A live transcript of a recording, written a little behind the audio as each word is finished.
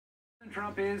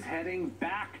Trump is heading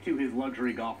back to his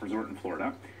luxury golf resort in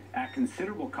Florida at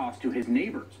considerable cost to his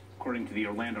neighbors. According to the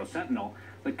Orlando Sentinel,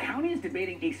 the county is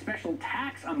debating a special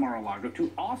tax on Mar-a-Lago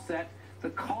to offset the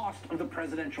cost of the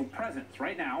presidential presence.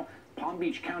 Right now, Palm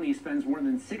Beach County spends more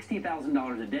than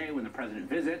 $60,000 a day when the president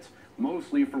visits,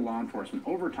 mostly for law enforcement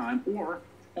overtime, or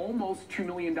almost $2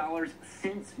 million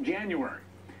since January.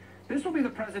 This will be the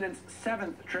president's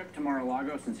 7th trip to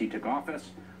Mar-a-Lago since he took office.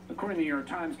 According to the New York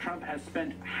Times, Trump has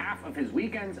spent half of his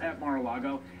weekends at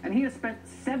Mar-a-Lago, and he has spent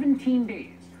 17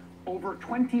 days, over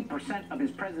 20% of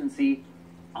his presidency,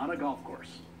 on a golf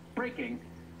course, breaking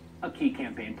a key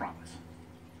campaign promise.